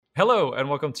Hello, and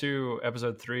welcome to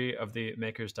episode 3 of the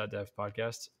Makers.dev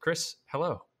podcast. Chris,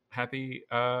 hello. Happy,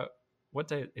 what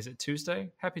day? Is it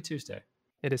Tuesday? Happy Tuesday.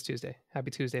 It is Tuesday.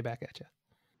 Happy Tuesday back at you.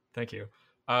 Thank you.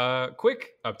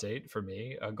 Quick update for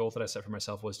me. A goal that I set for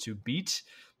myself was to beat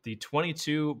the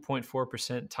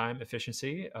 22.4% time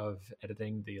efficiency of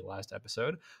editing the last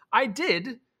episode. I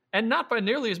did, and not by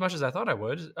nearly as much as I thought I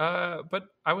would, but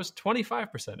I was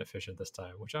 25% efficient this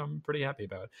time, which I'm pretty happy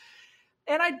about.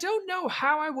 And I don't know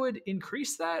how I would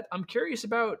increase that. I'm curious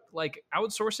about like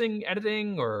outsourcing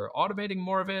editing or automating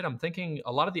more of it. I'm thinking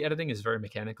a lot of the editing is very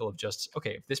mechanical of just,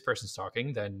 okay, if this person's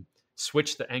talking, then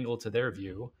switch the angle to their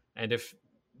view. And if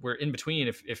we're in between,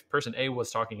 if person A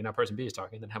was talking and now person B is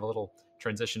talking, then have a little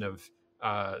transition of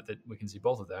that we can see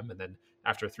both of them. And then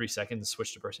after 3 seconds,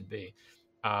 switch to person B.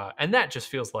 And that just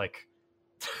feels like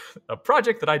a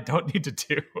project that I don't need to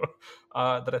do.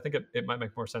 That I think it might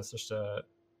make more sense just to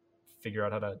figure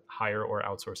out how to hire or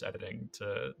outsource editing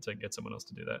to get someone else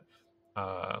to do that.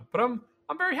 But I'm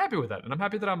very happy with that, and I'm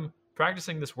happy that I'm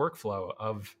practicing this workflow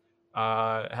of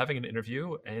having an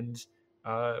interview and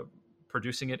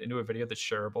producing it into a video that's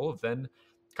shareable. Then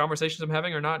conversations I'm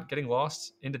having are not getting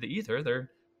lost into the ether.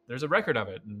 There's a record of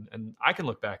it, and I can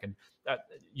look back. And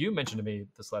you mentioned to me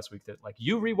this last week that like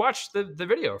you rewatched the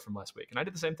video from last week, and I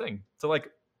did the same thing to like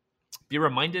be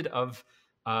reminded of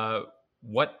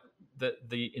what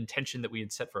the intention that we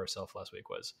had set for ourselves last week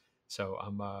was. So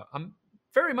I'm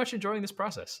very much enjoying this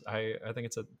process. I think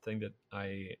it's a thing that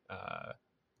I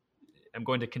am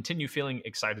going to continue feeling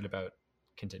excited about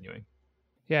continuing.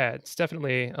 Yeah, it's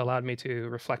definitely allowed me to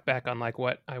reflect back on like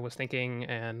what I was thinking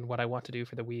and what I want to do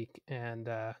for the week, and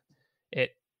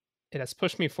it it has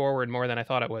pushed me forward more than I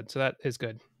thought it would. So that is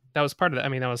good. That was part of the. I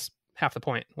mean, that was half the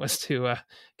point was to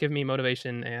give me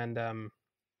motivation and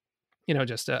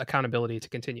just accountability to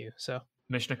continue. So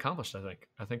Mission accomplished.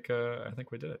 I think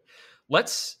we did it.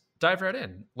 Let's dive right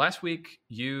in. Last week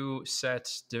you set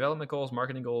development goals,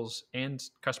 marketing goals, and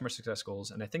customer success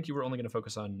goals, and I think you were only going to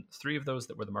focus on 3 of those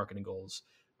that were the marketing goals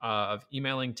of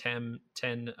emailing 10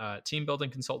 team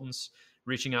building consultants,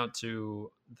 reaching out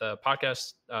to the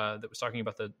podcast that was talking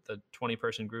about the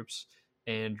 20-person groups,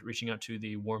 and reaching out to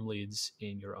the warm leads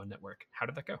in your own network. How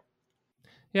did that go?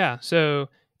 yeah, so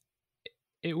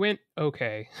it went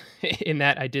okay in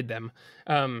that I did them.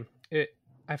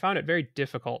 I found it very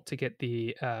difficult to get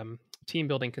the team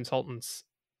building consultants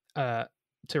to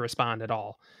respond at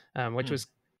all, which Hmm. was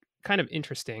kind of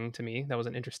interesting to me. That was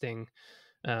an interesting,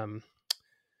 um,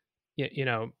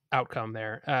 outcome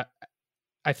there.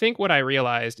 I think what I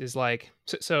realized is like,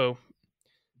 so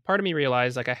part of me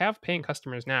realized like I have paying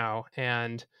customers now,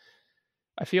 and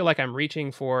I feel like I'm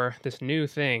reaching for this new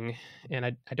thing, and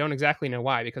I don't exactly know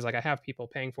why, because like I have people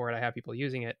paying for it, I have people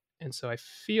using it. And so I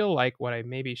feel like what I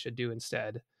maybe should do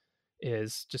instead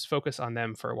is just focus on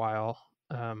them for a while.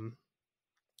 Um,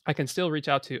 I can still reach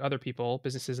out to other people,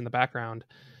 businesses in the background,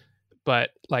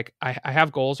 but like I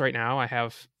have goals right now. I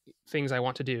have things I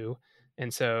want to do.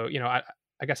 And so,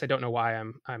 I guess I don't know why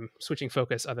I'm switching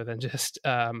focus other than just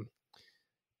my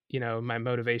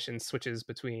motivation switches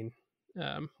between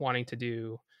wanting to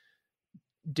do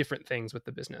different things with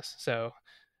the business. So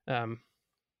um,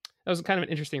 that was kind of an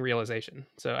interesting realization.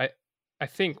 So I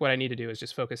think what I need to do is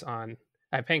just focus on.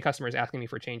 I have paying customers asking me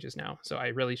for changes now, so I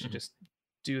really should Mhm. just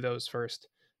do those first.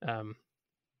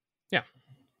 Yeah,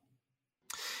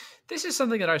 This is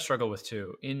something that I struggle with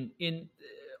too, in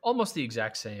almost the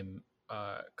exact same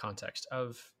context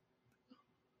of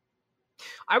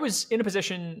I was in a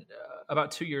position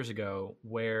about 2 years ago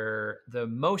where the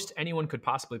most anyone could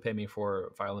possibly pay me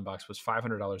for File Inbox was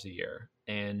 $500 a year,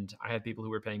 and I had people who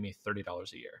were paying me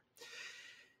 $30 a year.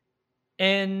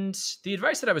 And the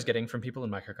advice that I was getting from people in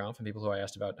MicroConf and people who I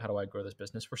asked about how do I grow this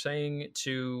business were saying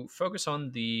to focus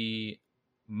on the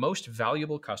most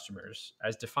valuable customers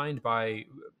as defined by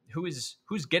who's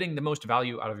getting the most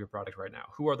value out of your product right now.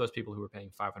 Who are those people who are paying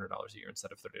 $500 a year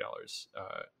instead of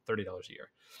 $30 a year?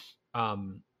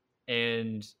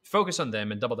 And focus on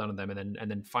them and double down on them,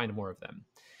 and then find more of them.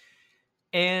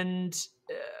 And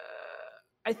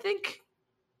I think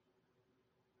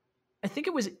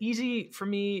it was easy for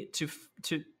me to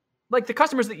like the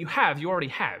customers that you already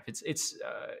have.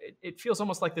 It feels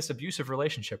almost like this abusive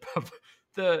relationship of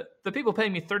the people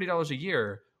paying me $30 a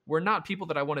year were not people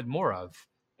that I wanted more of,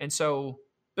 and so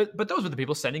but those were the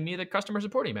people sending me the customer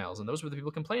support emails, and those were the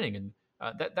people complaining, and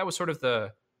that was sort of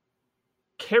the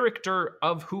character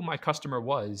of who my customer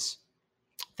was.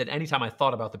 That anytime I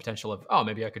thought about the potential of, oh,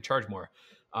 maybe I could charge more,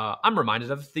 I'm reminded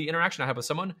of the interaction I had with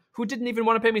someone who didn't even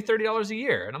want to pay me $30 a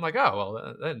year, and I'm like, oh,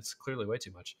 well, that's clearly way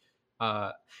too much.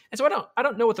 And so I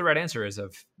don't know what the right answer is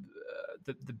of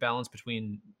the balance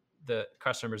between the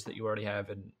customers that you already have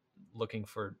and looking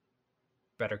for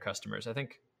better customers. I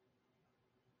think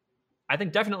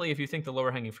definitely if you think the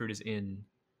lower hanging fruit is in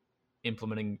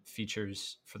implementing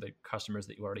features for the customers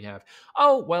that you already have.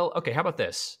 Oh, well, okay, how about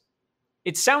this?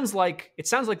 It sounds like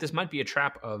this might be a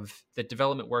trap of that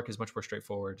development work is much more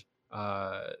straightforward.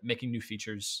 Making new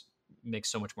features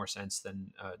makes so much more sense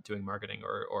than doing marketing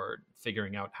or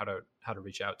figuring out how to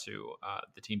reach out to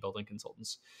the team building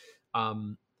consultants.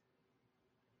 I'm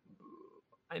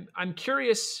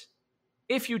curious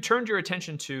if you turned your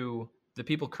attention to the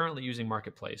people currently using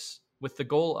Marketplace with the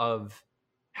goal of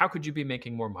how could you be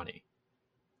making more money?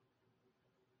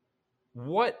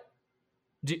 What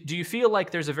do you feel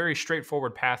like there's a very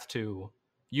straightforward path to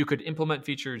you could implement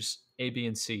features A, B,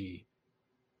 and C,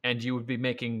 and you would be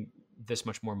making this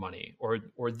much more money,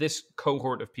 or this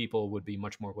cohort of people would be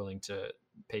much more willing to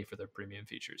pay for their premium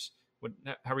features?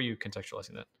 How are you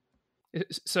contextualizing that?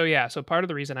 So part of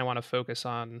the reason I want to focus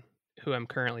on who I'm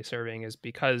currently serving is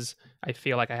because I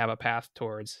feel like I have a path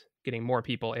towards getting more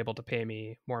people able to pay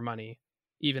me more money,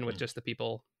 even with just the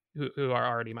people who are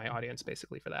already my audience,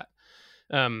 basically, for that.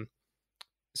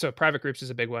 So private groups is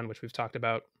a big one, which we've talked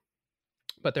about.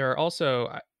 But there are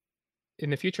also, in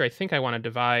the future, I think I want to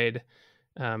divide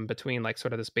between like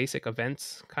sort of this basic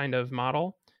events kind of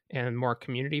model and more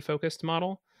community focused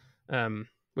model,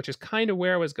 which is kind of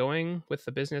where I was going with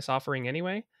the business offering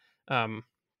anyway.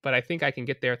 But I think I can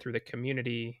get there through the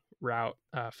community route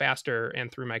faster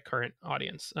and through my current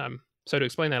audience. So to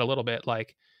explain that a little bit,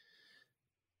 like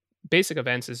basic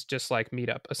events is just like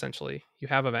Meetup, essentially. You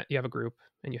have a group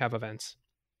and you have events.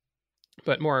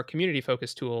 But more community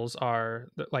focused tools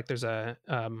are like there's a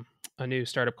new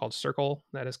startup called Circle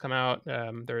that has come out.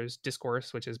 There's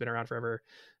Discourse, which has been around forever.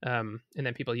 And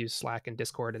then people use Slack and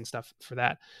Discord and stuff for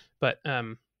that. But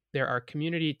there are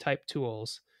community type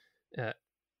tools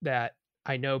that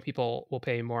I know people will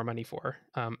pay more money for,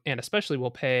 and especially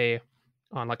will pay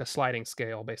on like a sliding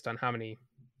scale based on how many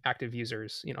active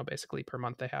users, basically per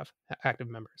month they have, active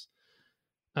members.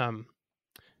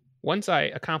 Once I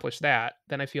accomplish that,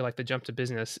 then I feel like the jump to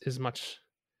business is much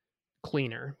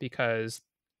cleaner because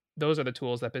those are the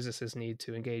tools that businesses need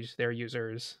to engage their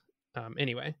users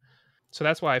anyway. So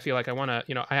that's why I feel like I want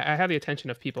to, I have the attention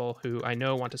of people who I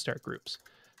know want to start groups.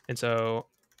 And so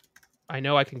I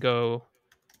know I can go,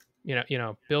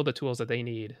 build the tools that they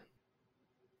need.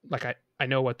 Like I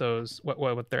know what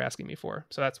they're asking me for.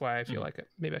 So that's why I feel like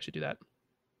maybe I should do that.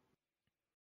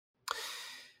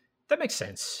 That makes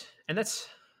sense. And that's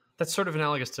sort of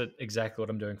analogous to exactly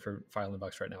what I'm doing for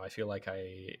FileInbox right now. I feel like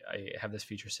I have this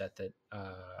feature set that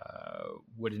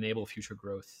would enable future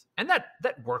growth. And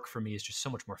that work for me is just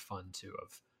so much more fun too,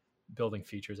 of building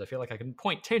features. I feel like I can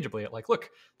point tangibly at like,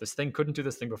 look, this thing couldn't do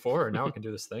this thing before, and now it can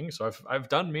do this thing. So I've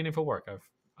done meaningful work.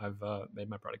 I've made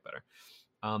my product better.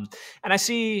 And I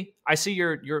see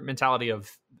your mentality of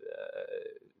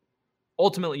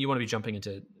ultimately you want to be jumping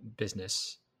into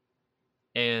business,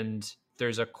 and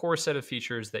there's a core set of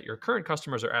features that your current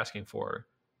customers are asking for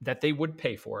that they would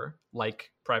pay for,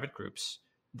 like private groups,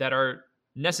 that are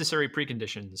necessary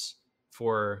preconditions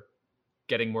for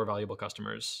getting more valuable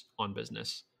customers on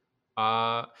business.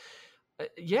 Yeah,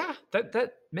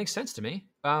 that makes sense to me.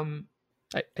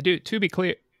 I do. To be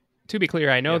clear,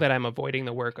 I know that I'm avoiding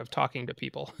the work of talking to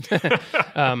people.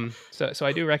 So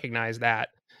I do recognize that.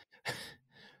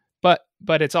 But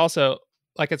it's also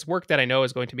like it's work that I know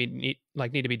is going to be need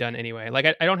to be done anyway. Like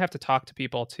I don't have to talk to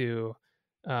people to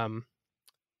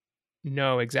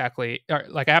know exactly, or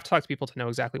like I have to talk to people to know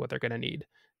exactly what they're going to need.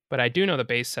 But I do know the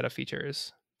base set of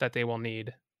features that they will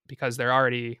need because there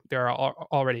are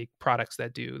already products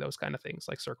that do those kind of things,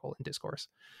 like Circle and Discourse.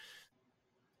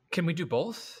 Can we do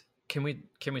both? Can we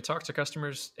talk to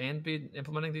customers and be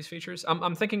implementing these features?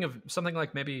 I'm thinking of something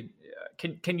like maybe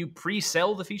can you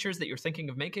pre-sell the features that you're thinking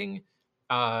of making?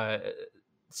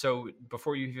 So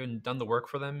before you've even done the work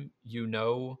for them,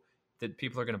 that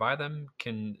people are going to buy them.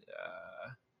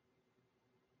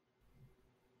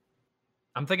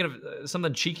 I'm thinking of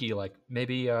something cheeky, like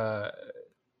maybe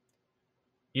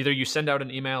either you send out an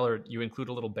email or you include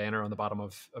a little banner on the bottom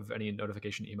of any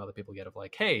notification email that people get of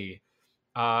like, hey,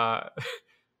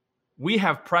 we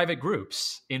have private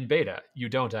groups in beta. You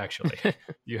don't actually.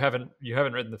 you haven't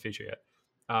written the feature yet.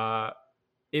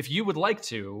 If you would like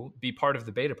to be part of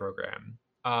the beta program,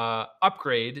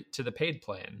 upgrade to the paid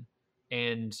plan,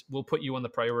 and we'll put you on the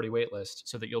priority wait list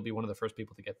so that you'll be one of the first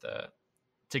people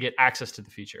to get access to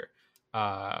the feature.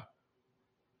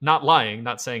 Not lying,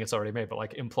 not saying it's already made, but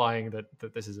like implying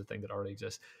that this is a thing that already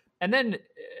exists. And then,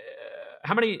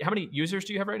 how many users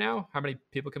do you have right now? How many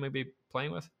people can we be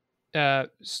playing with?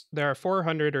 There are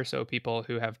 400 or so people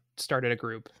who have started a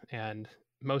group, and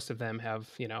most of them have,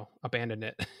 abandoned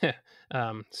it.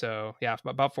 So yeah,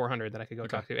 about 400 that I could go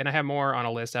Okay. talk to, and I have more on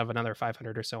a list. I have another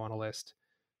 500 or so on a list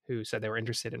who said they were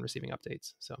interested in receiving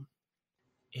updates. So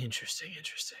Interesting.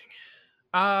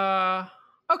 Uh,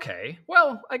 okay.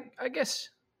 Well, I guess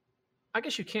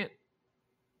you can't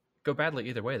go badly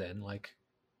either way then. Like,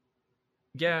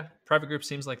 yeah, private group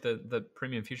seems like the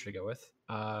premium feature to go with.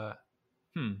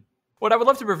 Hmm. What I would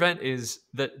love to prevent is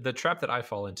the trap that I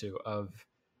fall into of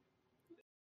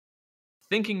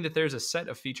thinking that there's a set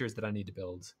of features that I need to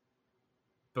build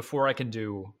before I can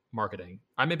do marketing.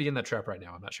 I may be in that trap right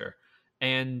now. I'm not sure.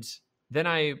 And then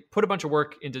I put a bunch of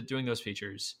work into doing those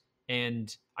features,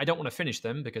 and I don't want to finish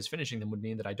them because finishing them would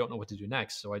mean that I don't know what to do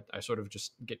next. So I sort of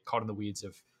just get caught in the weeds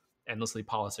of endlessly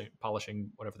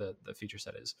polishing whatever the feature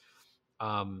set is.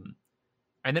 Um,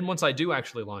 and then once I do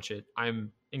actually launch it,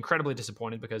 I'm incredibly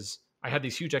disappointed because I had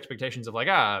these huge expectations of like,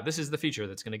 this is the feature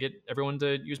that's going to get everyone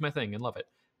to use my thing and love it.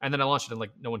 And then I launched it and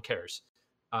like no one cares.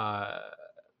 Uh,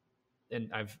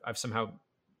 and I've somehow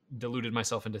deluded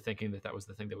myself into thinking that was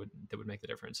the thing that would make the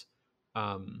difference.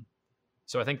 Um,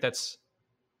 so I think that's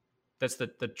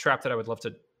the trap that I would love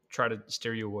to try to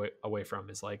steer you away from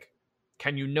is like,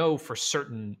 can you know for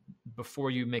certain before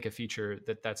you make a feature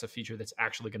that that's a feature that's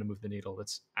actually going to move the needle,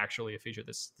 that's actually a feature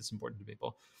that's important to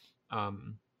people.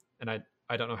 And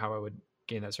I don't know how I would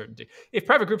gain that certainty. If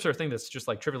private groups are a thing that's just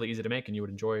like trivially easy to make and you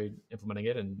would enjoy implementing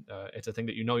it, and it's a thing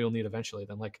that you know you'll need eventually,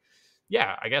 then like,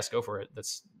 yeah, I guess go for it.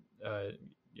 That's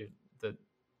you,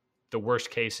 the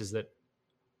worst case is that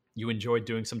you enjoyed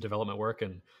doing some development work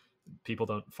and people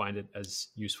don't find it as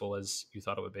useful as you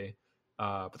thought it would be.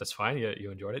 But that's fine.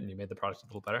 You enjoyed it and you made the product a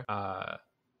little better.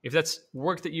 If that's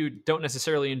work that you don't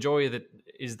necessarily enjoy that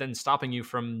is then stopping you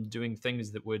from doing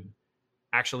things that would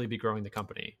actually be growing the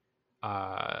company,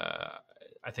 I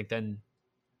think then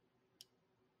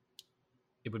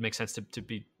it would make sense to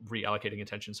be reallocating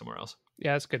attention somewhere else.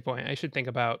 yeah, that's a good point. I should think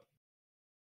about.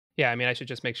 Yeah, I mean, I should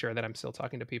just make sure that I'm still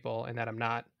talking to people and that I'm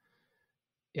not.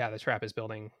 Yeah, the trap is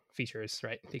building features,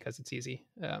 right? Because it's easy.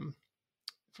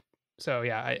 So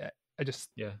yeah, I just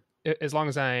Yeah. as long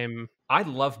as I'm. I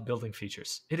love building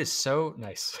features. It is so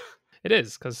nice. It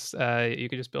is because you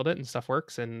can just build it and stuff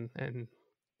works, and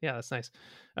yeah, that's nice.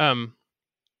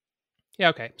 Yeah,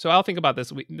 okay. So I'll think about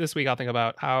this week. This week, I'll think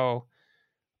about how,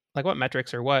 like, what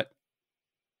metrics or what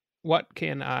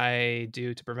can I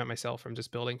do to prevent myself from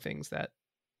just building things that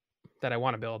I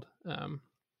want to build,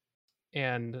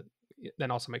 and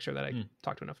then also make sure that I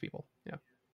talk to enough people. Yeah.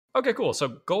 Okay, cool.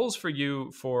 So goals for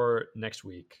you for next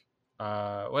week.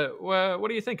 What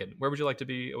are you thinking? Where would you like to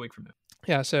be a week from now?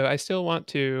 Yeah, so I still want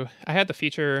to. I had the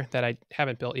feature that I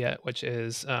haven't built yet, which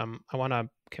is I want to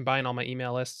combine all my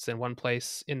email lists in one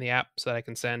place in the app so that I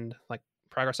can send like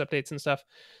progress updates and stuff.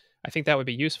 I think that would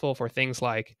be useful for things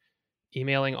like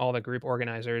emailing all the group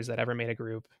organizers that ever made a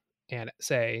group and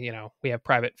say, we have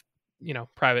private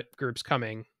groups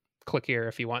coming. Click here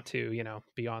if you want to,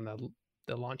 be on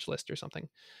the launch list or something.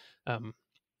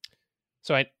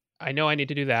 So I know I need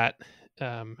to do that,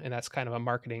 and that's kind of a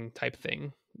marketing type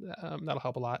thing. That'll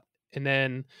help a lot. And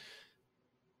then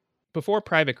before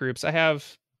private groups, I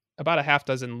have about a half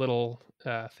dozen little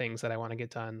things that I want to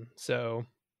get done. So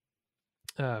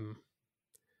they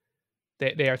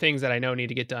are things that I know need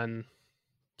to get done.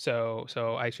 So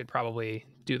I should probably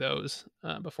do those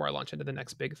before I launch into the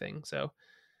next big thing. So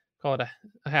call it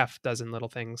a half dozen little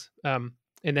things. And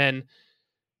then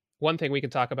one thing we can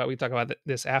talk about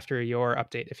this after your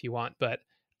update if you want, but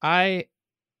I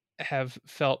have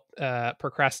felt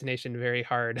procrastination very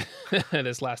hard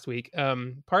this last week.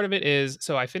 Part of it is,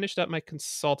 so I finished up my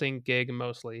consulting gig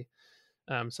mostly,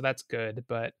 so that's good.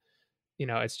 But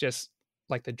it's just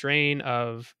like the drain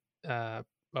of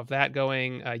that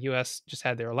going. U.S. just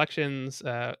had their elections.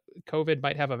 COVID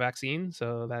might have a vaccine,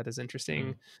 so that is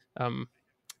interesting.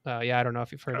 Yeah, I don't know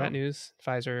if you've heard that news.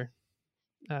 Pfizer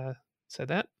said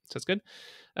that, so it's good.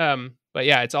 But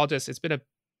yeah,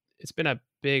 it's been a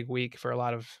big week for a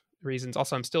lot of reasons.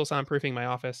 Also, I'm still soundproofing my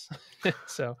office,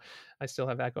 so I still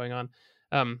have that going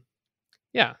on.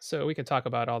 Yeah, so we can talk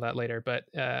about all that later. But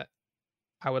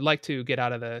I would like to get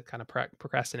out of the kind of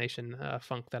procrastination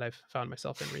funk that I've found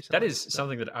myself in recently. That is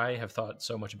something that I have thought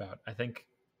so much about. I think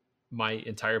my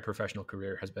entire professional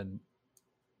career has been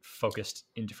focused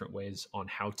in different ways on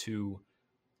how to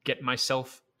get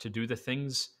myself to do the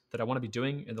things that I want to be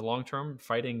doing in the long term.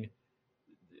 Fighting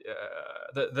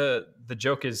the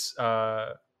joke is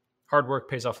hard work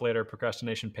pays off later,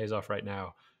 procrastination pays off right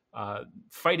now.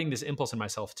 Fighting this impulse in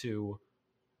myself to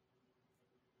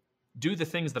do the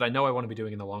things that I know I want to be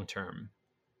doing in the long term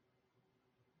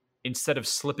instead of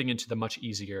slipping into the much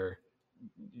easier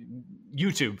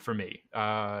YouTube for me.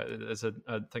 There's a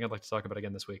thing I'd like to talk about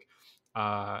again this week.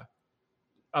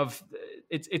 Of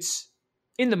it's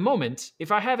in the moment,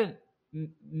 if I haven't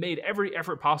made every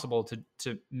effort possible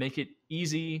to make it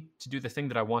easy to do the thing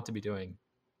that I want to be doing,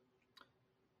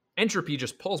 entropy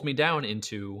just pulls me down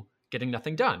into getting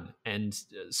nothing done and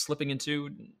slipping into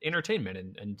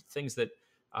entertainment and things that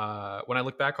when I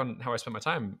look back on how I spent my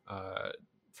time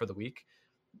for the week,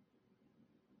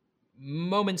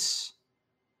 moments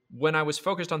when I was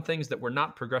focused on things that were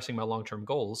not progressing my long-term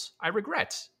goals, I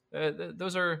regret.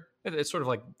 Those are, it's sort of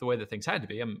like the way that things had to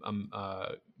be.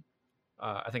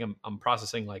 I think I'm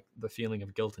processing like the feeling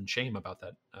of guilt and shame about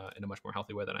that in a much more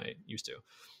healthy way than I used to.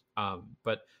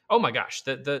 But oh my gosh,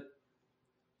 the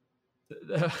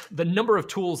number of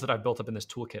tools that I've built up in this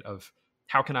toolkit of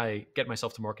how can I get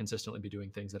myself to more consistently be doing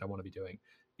things that I want to be doing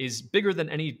is bigger than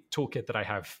any toolkit that I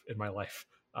have in my life.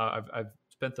 I've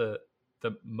spent the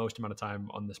most amount of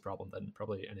time on this problem than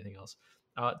probably anything else.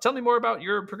 Tell me more about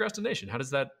your procrastination. How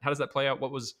does that play out?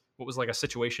 What was like a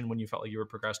situation when you felt like you were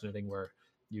procrastinating where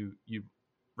you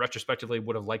retrospectively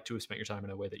would have liked to have spent your time in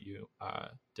a way that you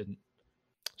didn't?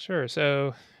 Sure.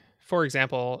 So, for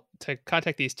example, to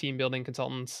contact these team building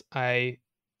consultants, I,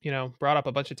 brought up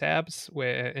a bunch of tabs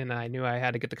and I knew I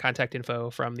had to get the contact info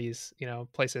from these,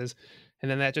 places, and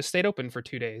then that just stayed open for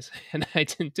 2 days, and I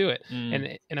didn't do it,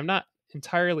 and I'm not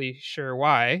entirely sure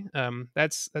why.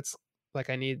 That's like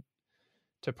I need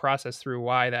to process through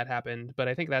why that happened, but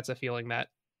I think that's a feeling that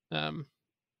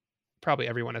probably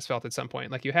everyone has felt at some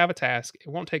point. Like you have a task, it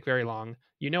won't take very long,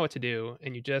 you know what to do,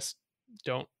 and you just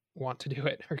don't want to do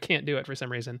it or can't do it for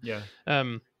some reason. Yeah.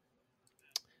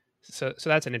 So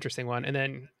that's an interesting one. And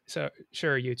then, so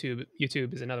sure,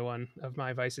 YouTube is another one of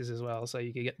my vices as well. So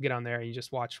you can get on there and you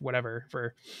just watch whatever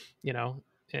for,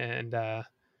 and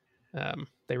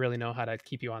they really know how to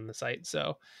keep you on the site.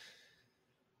 So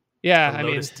yeah, the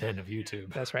Lotus 10 of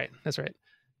YouTube. That's right.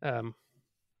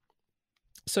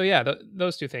 So yeah,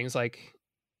 those two things, like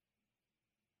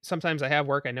sometimes I have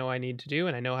work I know I need to do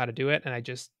and I know how to do it and I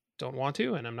just don't want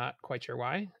to, and I'm not quite sure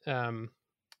why. I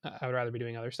would rather be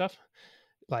doing other stuff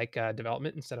like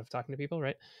development instead of talking to people,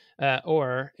 right?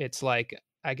 Or it's like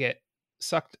I get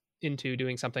sucked into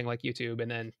doing something like YouTube,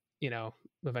 and then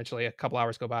eventually a couple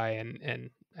hours go by and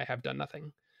I have done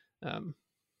nothing.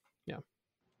 Yeah.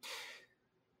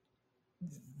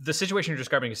 The situation you're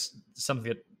describing is something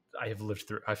that I have lived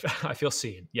through. I feel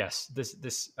seen. Yes,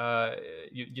 this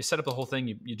you set up the whole thing,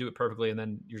 you do it perfectly, and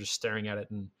then you're just staring at it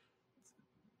and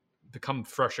become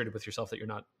frustrated with yourself that you're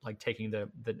not like taking the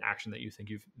action that you think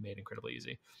you've made incredibly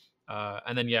easy.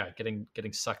 And then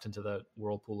getting sucked into the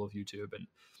whirlpool of YouTube and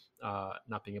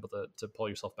not being able to pull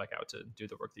yourself back out to do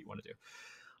the work that you want to do.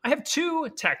 I have 2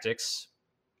 tactics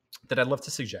that I'd love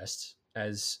to suggest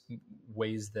as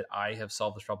ways that I have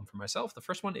solved this problem for myself. The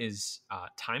first one is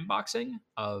time boxing,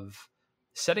 of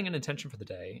setting an intention for the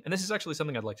day. And this is actually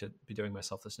something I'd like to be doing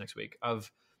myself this next week,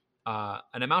 of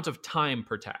an amount of time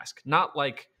per task. Not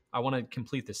like I want to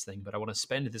complete this thing, but I want to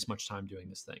spend this much time doing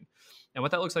this thing. And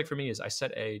what that looks like for me is I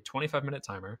set a 25-minute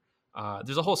timer.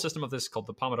 There's a whole system of this called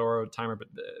the Pomodoro timer, but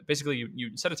basically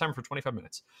you set a timer for 25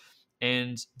 minutes.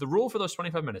 And the rule for those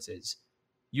 25 minutes is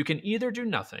you can either do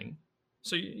nothing.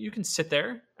 So you can sit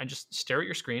there and just stare at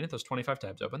your screen at those 25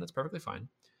 tabs open. That's perfectly fine.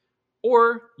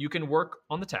 Or you can work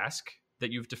on the task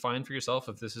that you've defined for yourself.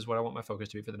 If this is what I want my focus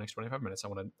to be for the next 25 minutes, I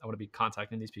want to be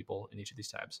contacting these people in each of these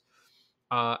tabs.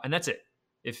 And that's it.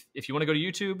 If you want to go to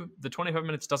YouTube, the 25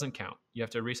 minutes doesn't count. You have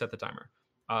to reset the timer.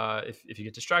 If you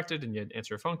get distracted and you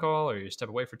answer a phone call or you step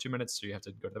away for 2 minutes, so you have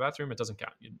to go to the bathroom, it doesn't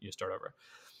count. You start over.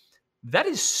 That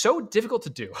is so difficult to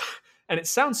do. And it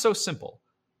sounds so simple.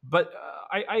 But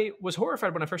I was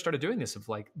horrified when I first started doing this, of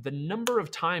like the number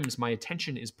of times my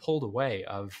attention is pulled away.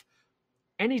 Of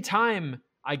any time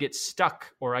I get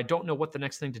stuck or I don't know what the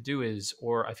next thing to do is,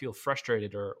 or I feel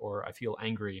frustrated or I feel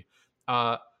angry,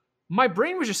 my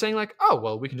brain was just saying like, oh,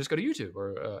 well, we can just go to YouTube.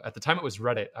 Or at the time it was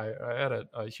Reddit. I had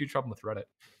a huge problem with Reddit.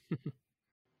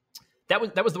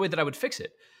 That was the way that I would fix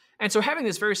it. And so having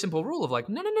this very simple rule of like,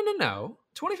 no,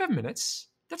 25 minutes,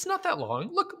 that's not that long.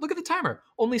 Look at the timer.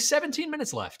 Only 17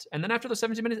 minutes left. And then after those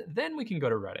 17 minutes, then we can go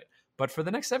to Reddit. But for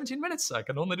the next 17 minutes, I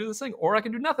can only do this thing, or I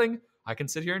can do nothing. I can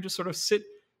sit here and just sort of sit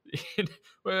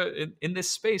in this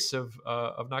space of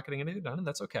not getting anything done, and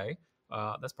that's okay.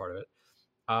 That's part of it.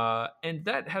 And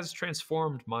that has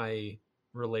transformed my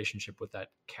relationship with that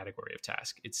category of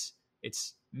task.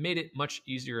 It's made it much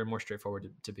easier and more straightforward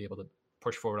to be able to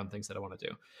push forward on things that I want to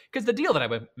do. Because the deal that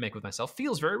I make with myself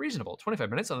feels very reasonable. 25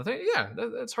 minutes on the thing, yeah,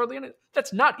 that's hardly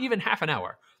that's not even half an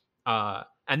hour.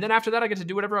 And then after that, I get to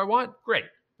do whatever I want. Great.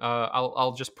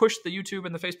 I'll just push the YouTube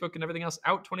and the Facebook and everything else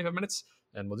out 25 minutes,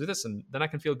 and we'll do this, and then I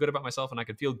can feel good about myself, and I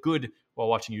can feel good while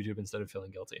watching YouTube instead of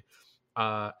feeling guilty.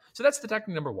 So that's the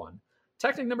technique number one.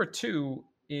 Technique number two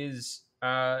is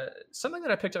something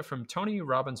that I picked up from Tony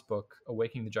Robbins' book,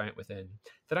 Awakening the Giant Within,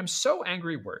 that I'm so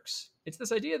angry works. It's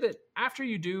this idea that after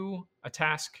you do a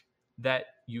task that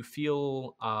you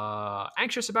feel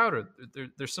anxious about, or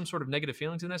there's some sort of negative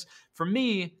feelings in this. For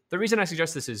me, the reason I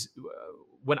suggest this is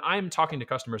when I'm talking to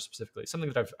customers specifically,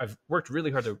 something that I've worked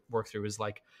really hard to work through is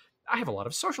like, I have a lot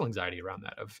of social anxiety around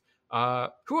that of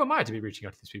who am I to be reaching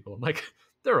out to these people? I'm like,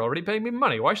 they're already paying me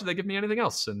money. Why should they give me anything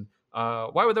else? And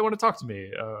why would they want to talk to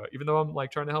me, even though I'm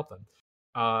like trying to help them?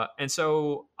 And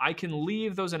so I can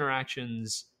leave those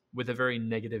interactions with a very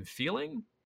negative feeling.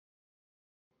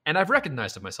 And I've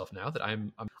recognized of myself now that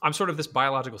I'm sort of this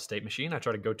biological state machine. I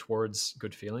try to go towards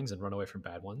good feelings and run away from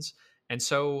bad ones. And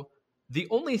so the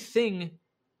only thing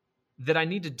that I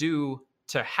need to do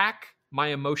to hack my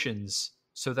emotions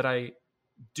so that I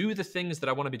do the things that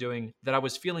I want to be doing that I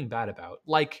was feeling bad about,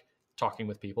 like talking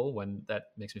with people when that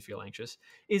makes me feel anxious,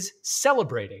 is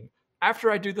celebrating after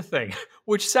I do the thing,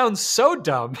 which sounds so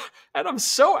dumb. And I'm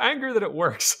so angry that it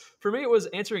works. For me, it was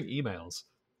answering emails.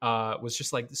 Was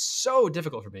just like so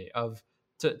difficult for me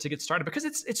to get started, because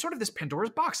it's sort of this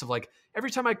Pandora's box of like, every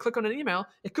time I click on an email,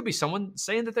 it could be someone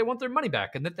saying that they want their money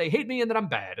back and that they hate me and that I'm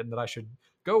bad and that I should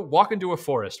go walk into a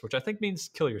forest, which I think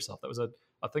means kill yourself. That was a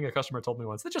thing a customer told me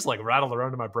once that just like rattled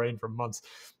around in my brain for months.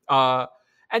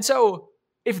 And so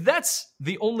if that's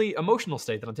the only emotional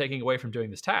state that I'm taking away from doing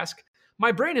this task,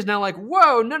 my brain is now like,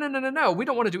 whoa, no. We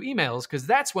don't want to do emails because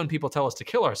that's when people tell us to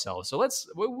kill ourselves. So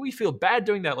we feel bad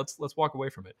doing that. Let's walk away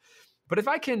from it. But if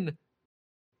I can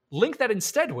link that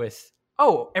instead with,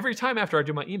 every time after I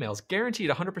do my emails,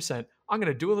 guaranteed 100%, I'm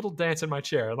going to do a little dance in my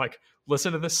chair and like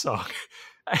listen to this song.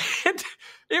 And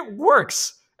it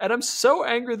works. And I'm so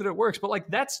angry that it works. But like,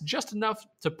 that's just enough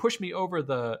to push me over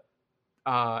the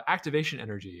activation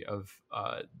energy of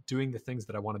doing the things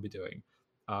that I want to be doing.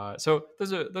 So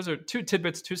those are two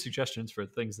tidbits, two suggestions for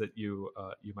things that you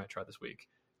might try this week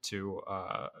to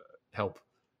help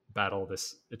battle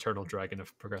this eternal dragon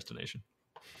of procrastination.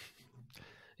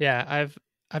 Yeah,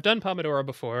 I've done Pomodoro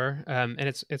before, and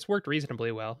it's worked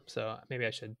reasonably well. So maybe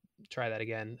I should try that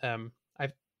again.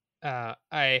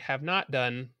 I have not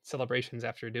done celebrations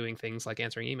after doing things like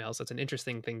answering emails. That's an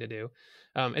interesting thing to do.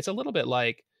 It's a little bit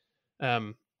like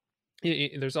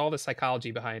there's all the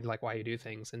psychology behind like why you do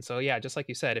things. And so, yeah, just like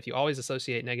you said, if you always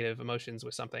associate negative emotions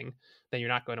with something, then you're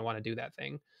not going to want to do that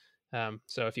thing.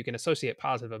 So if you can associate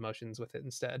positive emotions with it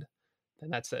instead, then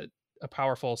that's a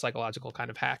powerful psychological kind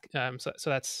of hack. So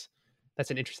that's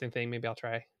an interesting thing. Maybe I'll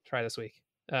try this week.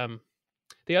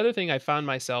 The other thing I found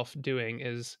myself doing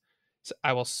is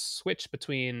I will switch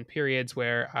between periods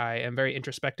where I am very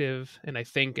introspective and I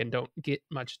think and don't get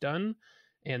much done,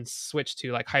 and switch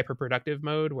to like hyper productive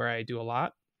mode where I do a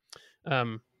lot.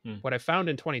 What I found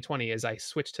in 2020 is I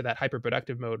switched to that hyper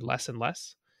productive mode less and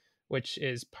less, which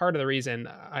is part of the reason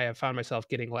I have found myself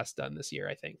getting less done this year,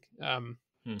 I think.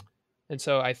 And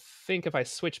so I think if I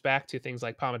switch back to things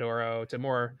like Pomodoro to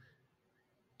more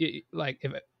like,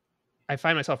 if I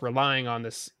find myself relying on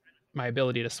my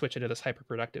ability to switch into this hyper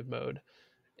productive mode.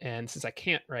 And since I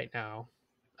can't right now,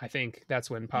 I think that's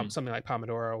when something like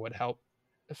Pomodoro would help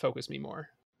focus me more.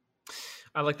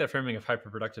 I like that framing of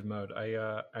hyperproductive mode.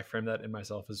 I frame that in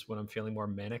myself as when I'm feeling more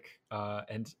manic.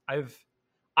 And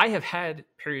I have had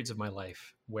periods of my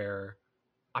life where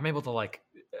I'm able to like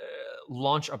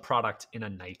launch a product in a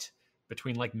night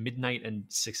between like midnight and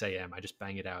 6 a.m. I just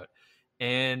bang it out.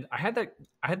 And I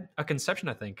had a conception,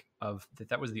 I think, of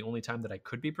that was the only time that I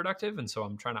could be productive. And so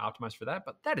I'm trying to optimize for that.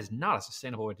 But that is not a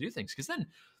sustainable way to do things, because then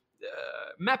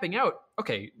mapping out,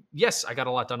 okay, yes, I got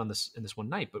a lot done in this one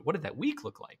night, but what did that week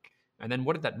look like? And then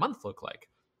what did that month look like?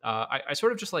 I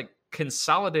sort of just like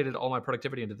consolidated all my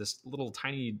productivity into this little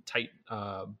tiny, tight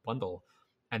bundle.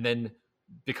 And then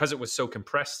because it was so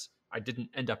compressed, I didn't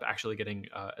end up actually getting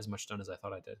as much done as I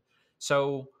thought I did.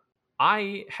 So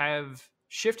I have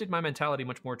shifted my mentality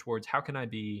much more towards how can I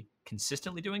be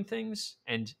consistently doing things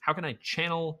and how can I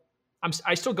channel.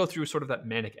 I still go through sort of that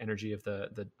manic energy of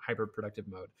the hyper productive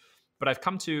mode, but I've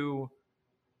come to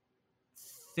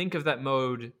think of that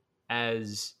mode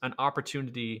as an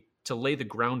opportunity to lay the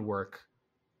groundwork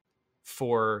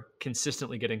for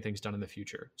consistently getting things done in the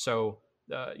future. So,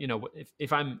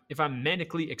 if I'm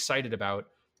manically excited about,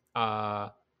 I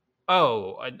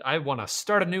want to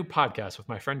start a new podcast with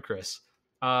my friend Chris.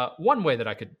 One way that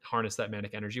I could harness that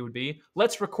manic energy would be,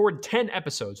 let's record 10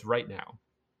 episodes right now.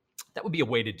 That would be a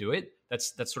way to do it.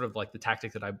 That's sort of like the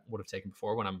tactic that I would have taken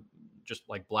before when I'm just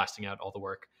like blasting out all the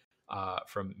work.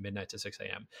 from midnight to 6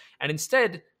 a.m. And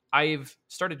instead, I've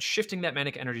started shifting that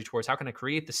manic energy towards how can I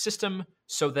create the system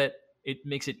so that it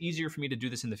makes it easier for me to do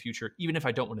this in the future, even if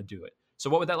I don't want to do it. So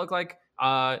what would that look like?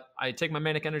 I take my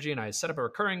manic energy and I set up a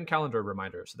recurring calendar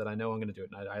reminder so that I know I'm going to do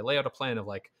it. And I lay out a plan of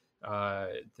like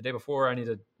the day before I need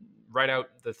to write out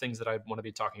the things that I want to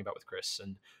be talking about with Chris.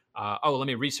 And let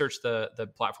me research the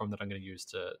platform that I'm going to use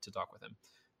to talk with him.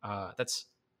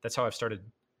 That's how I've started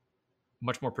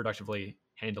much more productively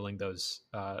handling those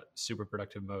super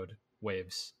productive mode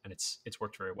waves, and it's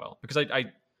worked very well because I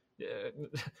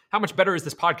how much better is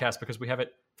this podcast because we have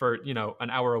it for an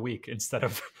hour a week instead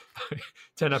of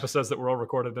 10 episodes that were all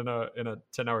recorded in a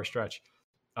 10-hour stretch.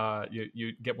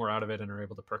 You get more out of it and are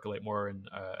able to percolate more, and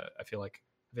I feel like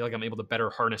I'm able to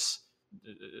better harness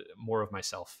more of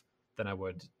myself than I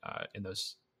would in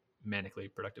those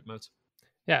manically productive modes.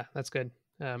 Yeah, that's good.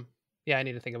 Yeah, I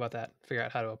need to think about that, figure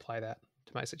out how to apply that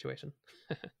to my situation.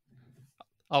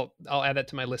 I'll add that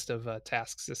to my list of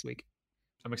tasks this week.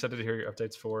 I'm excited to hear your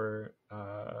updates for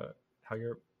how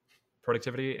your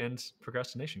productivity and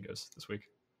procrastination goes this week.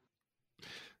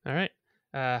 All right.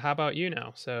 How about you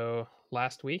now? So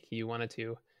last week you wanted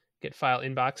to get File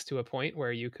Inbox to a point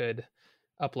where you could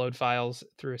upload files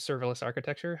through serverless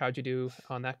architecture. How'd you do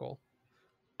on that goal?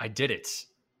 I did it,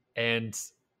 and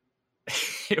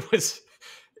it was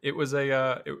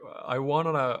I won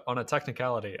on a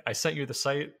technicality. I sent you the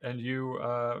site, and you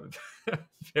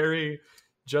very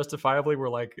justifiably were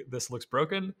like, "This looks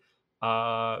broken,"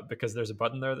 because there's a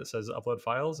button there that says "Upload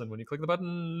Files," and when you click the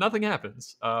button, nothing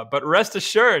happens. But rest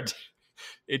assured,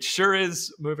 it sure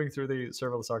is moving through the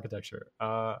serverless architecture.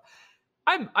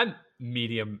 I'm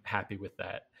medium happy with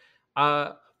that.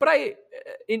 But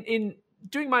in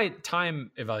doing my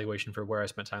time evaluation for where I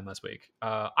spent time last week,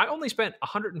 I only spent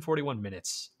 141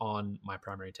 minutes on my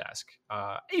primary task.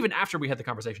 Even after we had the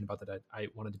conversation about that, I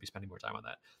wanted to be spending more time on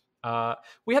that.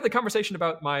 We had the conversation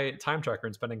about my time tracker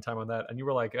and spending time on that, and you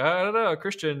were like, I don't know,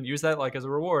 Christian, use that like as a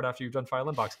reward after you've done File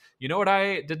Inbox. You know what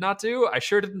I did not do? I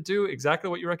sure didn't do exactly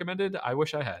what you recommended. I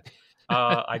wish I had.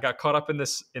 I got caught up in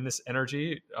this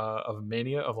energy of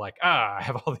mania of like, I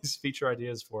have all these feature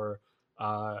ideas for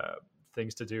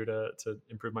things to do to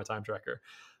improve my time tracker.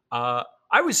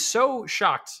 I was so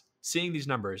shocked seeing these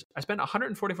numbers. I spent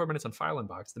 144 minutes on File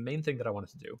Inbox, the main thing that I wanted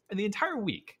to do, and the entire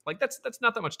week. Like that's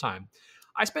not that much time.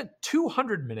 I spent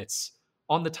 200 minutes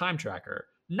on the time tracker,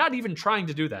 not even trying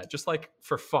to do that, just like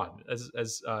for fun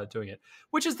as doing it,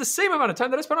 which is the same amount of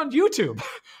time that I spent on YouTube.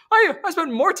 I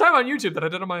spent more time on YouTube than I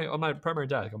did on my primary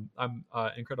task. I'm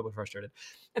incredibly frustrated,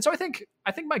 and so I think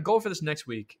my goal for this next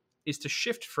week is to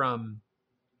shift from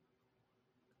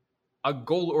a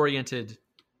goal-oriented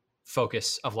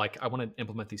focus of like, I want to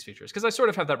implement these features because I sort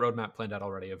of have that roadmap planned out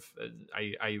already of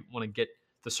I want to get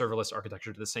the serverless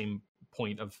architecture to the same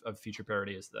point of feature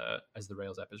parity as the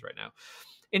Rails app is right now.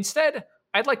 Instead,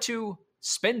 I'd like to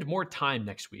spend more time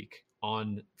next week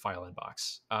on File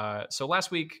Inbox. So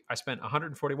last week I spent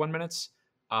 141 minutes.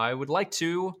 I would like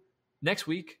to next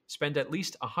week spend at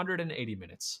least 180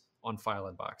 minutes on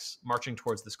File Inbox, marching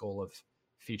towards this goal of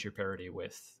feature parity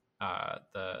with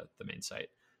the main site.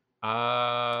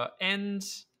 And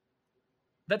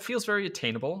that feels very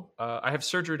attainable. I have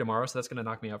surgery tomorrow, so that's going to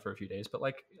knock me out for a few days. But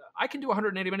like, I can do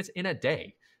 180 minutes in a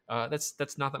day.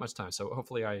 That's not that much time. So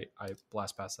hopefully, I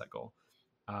blast past that goal.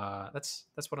 That's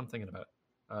what I'm thinking about.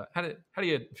 How do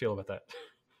you feel about that?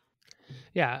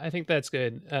 Yeah, I think that's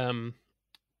good.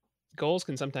 Goals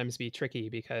can sometimes be tricky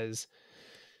because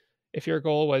if your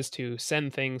goal was to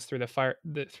send things through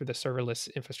through the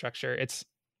serverless infrastructure, it's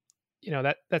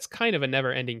that's kind of a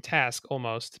never-ending task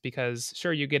almost, because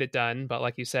sure, you get it done, but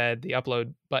like you said, the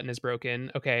upload button is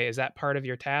broken. Okay, is that part of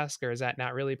your task or is that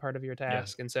not really part of your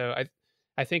task? Yeah. And so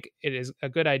I think it is a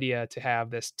good idea to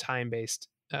have this time-based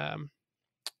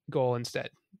goal instead.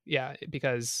 Yeah,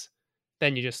 because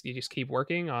then you just keep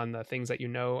working on the things that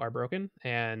are broken,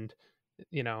 and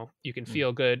you can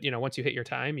feel good. Once you hit your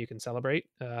time, you can celebrate,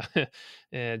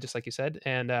 just like you said.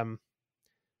 And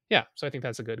yeah, so I think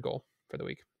that's a good goal for the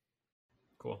week.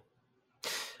 Cool.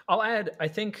 I'll add, I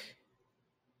think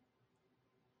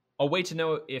a way to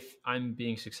know if I'm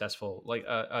being successful, like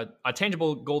a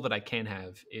tangible goal that I can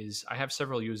have is I have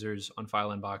several users on File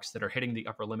Inbox that are hitting the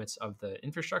upper limits of the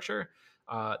infrastructure.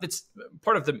 That's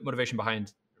part of the motivation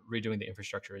behind redoing the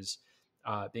infrastructure is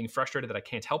being frustrated that I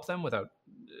can't help them without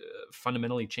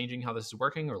fundamentally changing how this is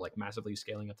working or like massively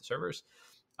scaling up the servers.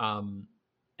 And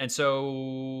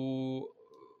so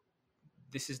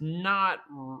this is not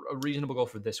a reasonable goal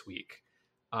for this week.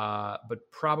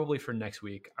 But probably for next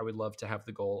week, I would love to have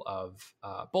the goal of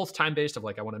both time based, of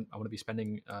like I want to be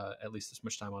spending at least this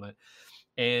much time on it,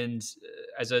 and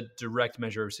as a direct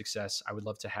measure of success, I would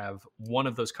love to have one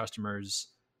of those customers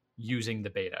using the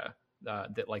beta,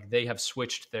 that like they have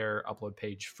switched their upload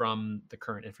page from the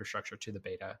current infrastructure to the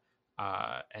beta,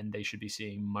 and they should be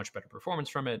seeing much better performance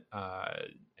from it,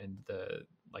 and the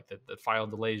file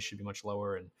delays should be much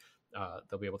lower, and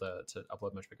they'll be able to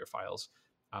upload much bigger files.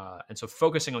 And so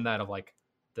focusing on that, of like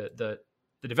the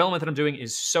development that I'm doing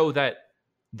is so that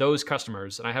those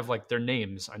customers, and I have like their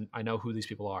names, I know who these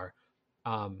people are,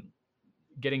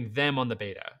 getting them on the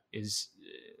beta is,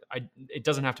 it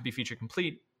doesn't have to be feature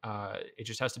complete. It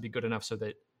just has to be good enough so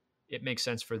that it makes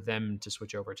sense for them to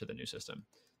switch over to the new system.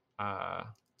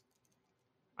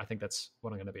 I think that's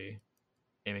what I'm going to be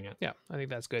aiming at. Yeah, I think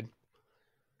that's good.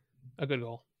 A good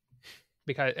goal,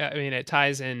 because I mean it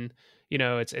ties in.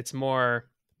 It's more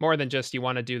than just you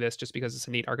want to do this just because it's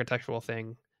a neat architectural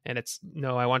thing, and it's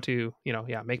no, I want to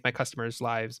make my customers'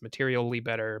 lives materially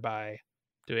better by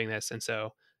doing this, and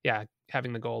so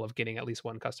having the goal of getting at least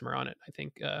one customer on it, I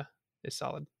think is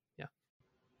solid. Yeah,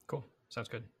 cool, sounds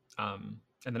good. And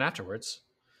then afterwards,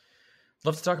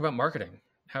 love to talk about marketing.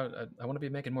 How I want to be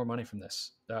making more money from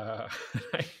this.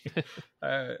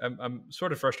 I'm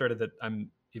sort of frustrated that I'm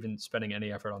even spending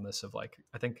any effort on this. Of like,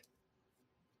 I think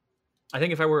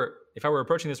if I were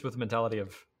approaching this with the mentality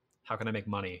of how can I make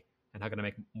money and how can I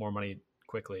make more money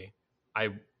quickly, I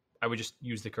would just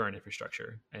use the current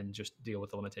infrastructure and just deal with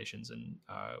the limitations and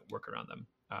work around them.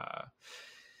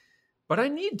 But I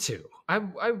need to.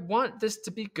 I want this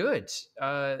to be good.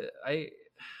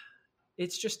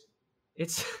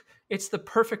 It's the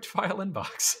perfect file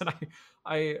inbox, and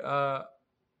I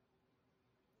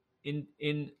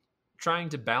in trying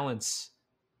to balance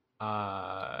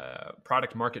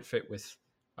product market fit with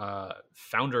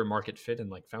founder market fit and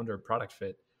like founder product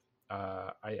fit,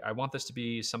 I want this to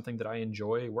be something that I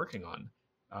enjoy working on,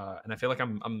 and I feel like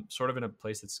I'm sort of in a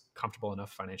place that's comfortable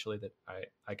enough financially that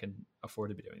I can afford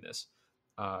to be doing this,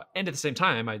 and at the same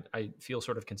time I feel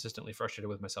sort of consistently frustrated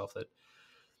with myself that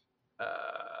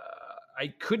I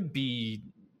could be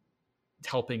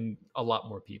helping a lot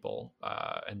more people,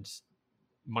 and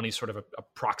money's sort of a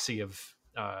proxy of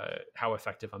how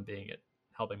effective I'm being at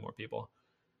helping more people.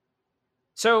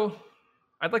 So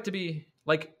I'd like to be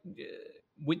like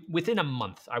within a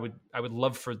month. I would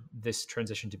love for this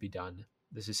transition to be done.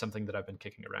 This is something that I've been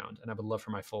kicking around, and I would love for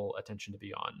my full attention to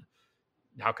be on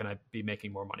how can I be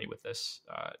making more money with this,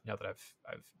 now that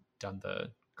I've done the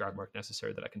groundwork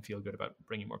necessary that I can feel good about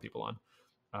bringing more people on.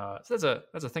 So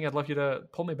that's a thing I'd love you to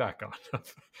pull me back on.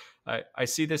 I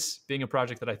see this being a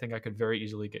project that I think I could very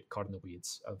easily get caught in the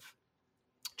weeds of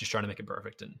just trying to make it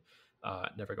perfect and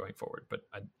never going forward. But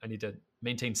I need to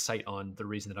maintain sight on the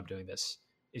reason that I'm doing this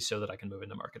is so that I can move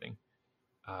into marketing.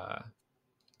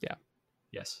 Yeah.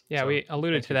 Yes. Yeah, so, we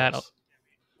alluded to that.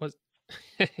 Was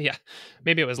yeah,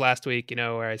 maybe it was last week,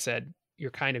 where I said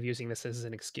you're kind of using this as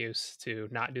an excuse to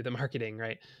not do the marketing,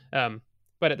 right?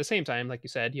 But at the same time, like you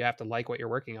said, you have to like what you're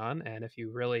working on, and if you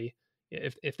really,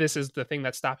 if this is the thing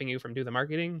that's stopping you from doing the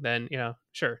marketing, then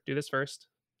sure, do this first,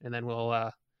 and then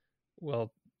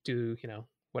we'll do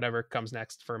whatever comes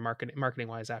next for marketing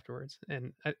wise afterwards.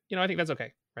 And I think that's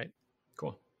okay, right?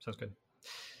 Cool, sounds good.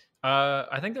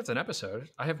 I think that's an episode.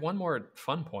 I have one more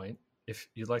fun point if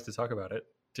you'd like to talk about it.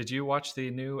 Did you watch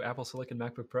the new Apple Silicon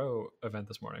MacBook Pro event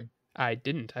this morning? I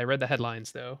didn't. I read the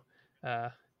headlines though.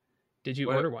 Did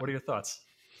you order one? What are your thoughts?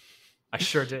 I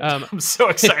sure did. I'm so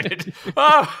excited.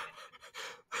 Oh!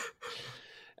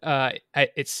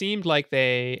 It seemed like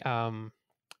they.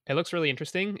 It looks really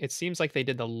interesting. It seems like they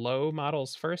did the low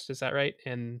models first. Is that right?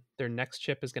 And their next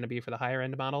chip is going to be for the higher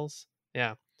end models.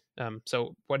 Yeah.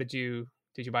 So what did you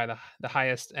buy the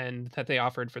highest end that they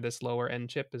offered for this lower end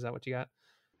chip? Is that what you got?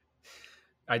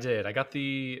 I did. I got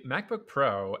the MacBook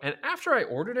Pro, and after I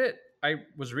ordered it, I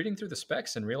was reading through the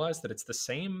specs and realized that it's the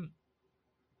same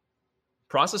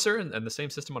processor and the same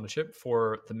system on a chip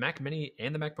for the Mac Mini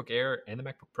and the MacBook Air and the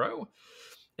MacBook Pro.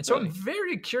 And so really? I'm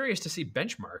very curious to see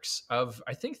benchmarks of,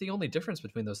 I think the only difference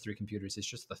between those three computers is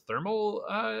just the thermal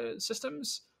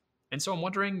systems. And so I'm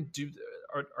wondering,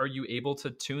 are you able to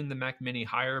tune the Mac Mini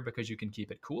higher because you can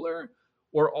keep it cooler?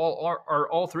 Or are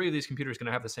all three of these computers going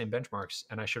to have the same benchmarks?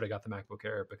 And I should have got the MacBook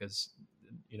Air because,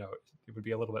 it would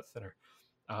be a little bit thinner.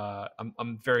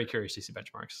 I'm very curious to see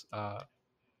benchmarks.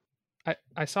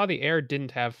 I saw the Air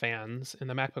didn't have fans and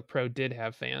the MacBook Pro did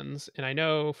have fans. And I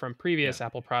know from previous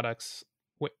Apple products,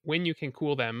 when you can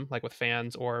cool them, like with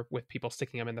fans or with people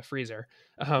sticking them in the freezer,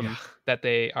 that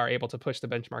they are able to push the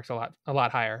benchmarks a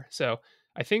lot higher. So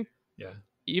I think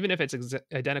even if it's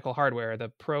identical hardware, the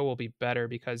Pro will be better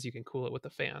because you can cool it with the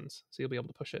fans, so you'll be able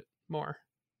to push it more.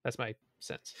 That's my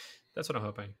sense. That's what I'm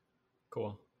hoping.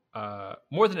 Cool.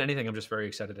 More than anything, I'm just very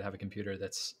excited to have a computer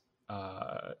that's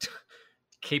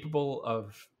capable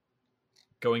of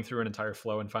going through an entire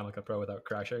flow in Final Cut Pro without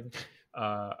crashing.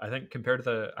 I think compared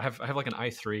to I have like an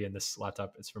i3 in this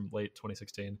laptop. It's from late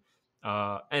 2016,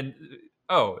 and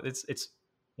it's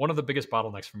one of the biggest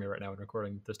bottlenecks for me right now in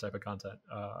recording this type of content.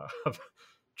 Of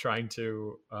trying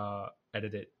to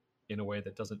edit it in a way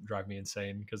that doesn't drive me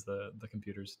insane because the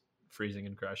computer's freezing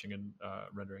and crashing and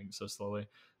rendering so slowly.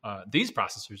 These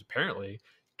processors apparently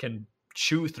can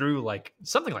chew through like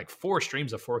something like 4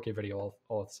 streams of 4K video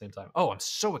all at the same time. Oh, I'm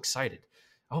so excited.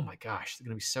 Oh my gosh, it's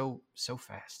gonna be so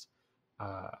fast. Cool.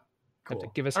 Have to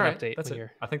give us All an right, update that's when it.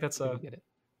 you're I think that's when you get it.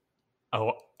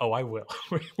 Oh, I will.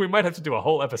 We might have to do a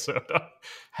whole episode on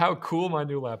how cool my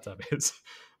new laptop is.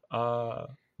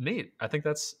 Neat. I think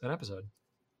that's an episode.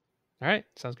 All right,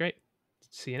 sounds great.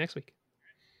 See you next week.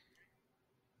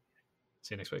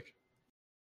 See you next week.